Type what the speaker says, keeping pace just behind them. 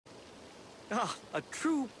Ah, a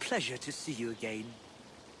true pleasure to see you again.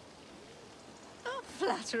 Oh,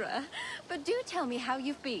 flatterer. But do tell me how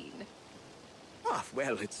you've been. Ah,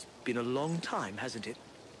 well, it's been a long time, hasn't it?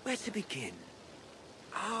 Where to begin?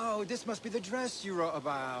 Oh, this must be the dress you wrote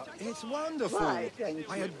about. It's wonderful. Why, thank you.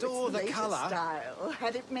 I adore It's the latest colour. style.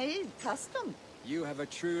 Had it made custom. You have a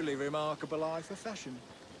truly remarkable eye for fashion.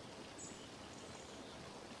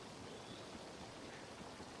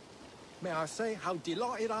 May I say how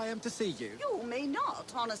delighted I am to see you? You may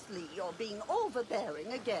not. Honestly, you're being overbearing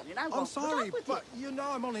again, and I I'm won't put sorry, up with but it. you know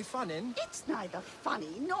I'm only funning. It's neither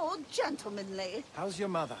funny nor gentlemanly. How's your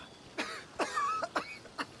mother?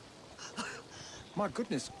 My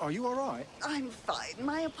goodness, are you all right? I'm fine.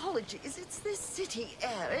 My apologies. It's this city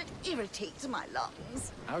air. It irritates my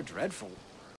lungs. How dreadful.